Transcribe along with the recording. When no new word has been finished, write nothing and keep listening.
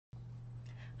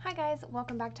Hi guys,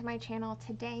 welcome back to my channel.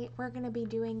 Today we're going to be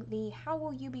doing the How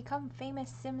Will You Become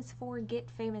Famous Sims 4 Get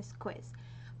Famous quiz.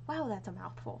 Wow, that's a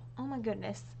mouthful. Oh my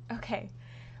goodness. Okay,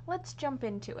 let's jump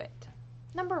into it.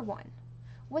 Number 1.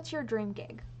 What's your dream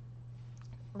gig?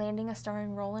 Landing a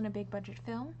starring role in a big budget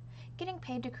film? Getting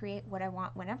paid to create what I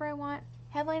want whenever I want?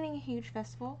 Headlining a huge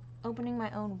festival? Opening my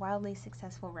own wildly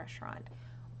successful restaurant?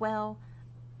 Well,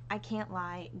 I can't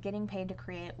lie, getting paid to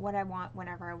create what I want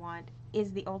whenever I want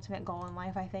is the ultimate goal in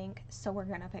life, I think, so we're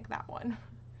gonna pick that one.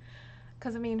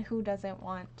 Because, I mean, who doesn't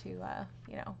want to,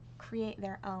 create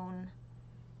their own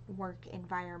work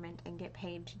environment and get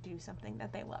paid to do something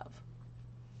that they love?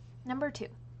 Number 2,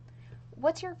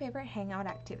 what's your favorite hangout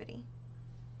activity?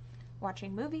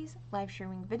 Watching movies, live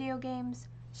streaming video games,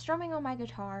 strumming on my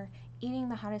guitar,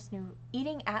 eating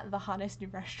at the hottest new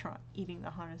restaurant. Eating the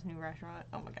hottest new restaurant.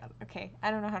 Oh my god. Okay, I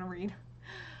don't know how to read.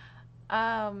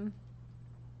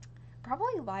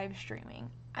 Probably live streaming.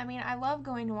 I mean, I love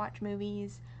going to watch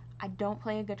movies. I don't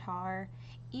play a guitar.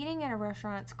 Eating at a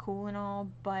restaurant's cool and all,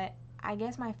 but I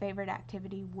guess my favorite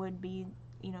activity would be,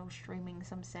 streaming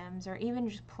some Sims or even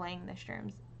just playing the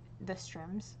Strims. The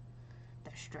Strims.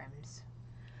 The Strims.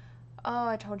 Oh,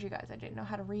 I told you guys I didn't know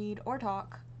how to read or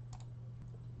talk.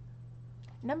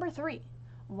 Number 3,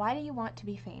 why do you want to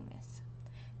be famous?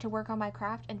 To work on my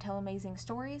craft and tell amazing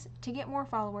stories, to get more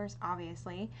followers,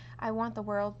 obviously. I want the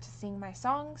world to sing my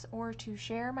songs or to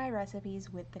share my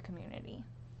recipes with the community.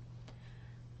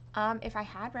 If I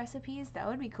had recipes, that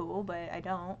would be cool, but I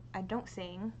don't. I don't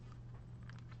sing.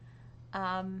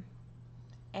 And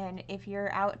if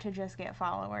you're out to just get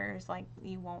followers, like,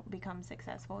 you won't become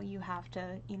successful. You have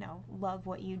to, love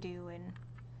what you do and,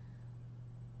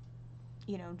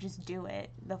 just do it.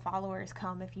 The followers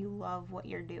come if you love what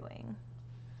you're doing.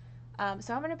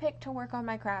 So I'm going to pick to work on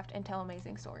my craft and tell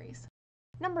amazing stories.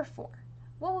 Number 4,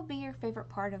 what would be your favorite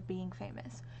part of being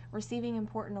famous? Receiving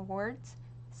important awards,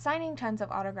 signing tons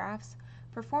of autographs,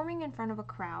 performing in front of a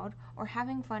crowd, or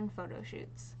having fun photo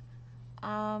shoots?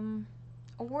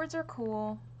 Awards are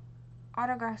cool.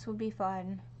 Autographs would be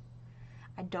fun.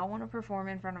 I don't want to perform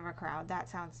in front of a crowd. That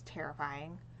sounds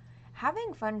terrifying.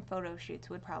 Having fun photo shoots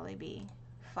would probably be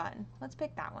fun. Let's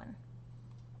pick that one.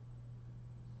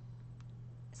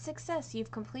 Success,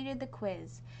 you've completed the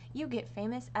quiz. You get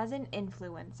famous as an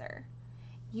influencer.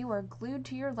 You are glued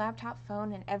to your laptop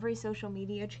phone and every social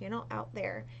media channel out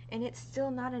there, and it's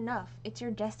still not enough. It's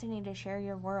your destiny to share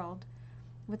your world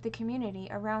with the community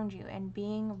around you, and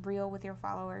being real with your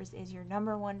followers is your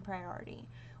number 1 priority.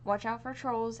 Watch out for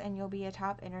trolls and you'll be a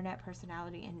top internet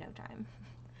personality in no time.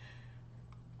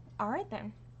 Alright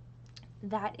then.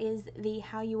 That is the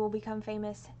How You Will Become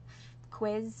Famous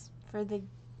quiz for the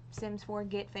Sims 4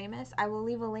 Get Famous. I will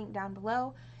leave a link down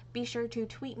below. Be sure to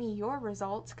tweet me your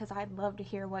results because I'd love to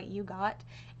hear what you got.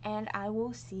 And I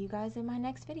will see you guys in my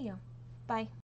next video. Bye.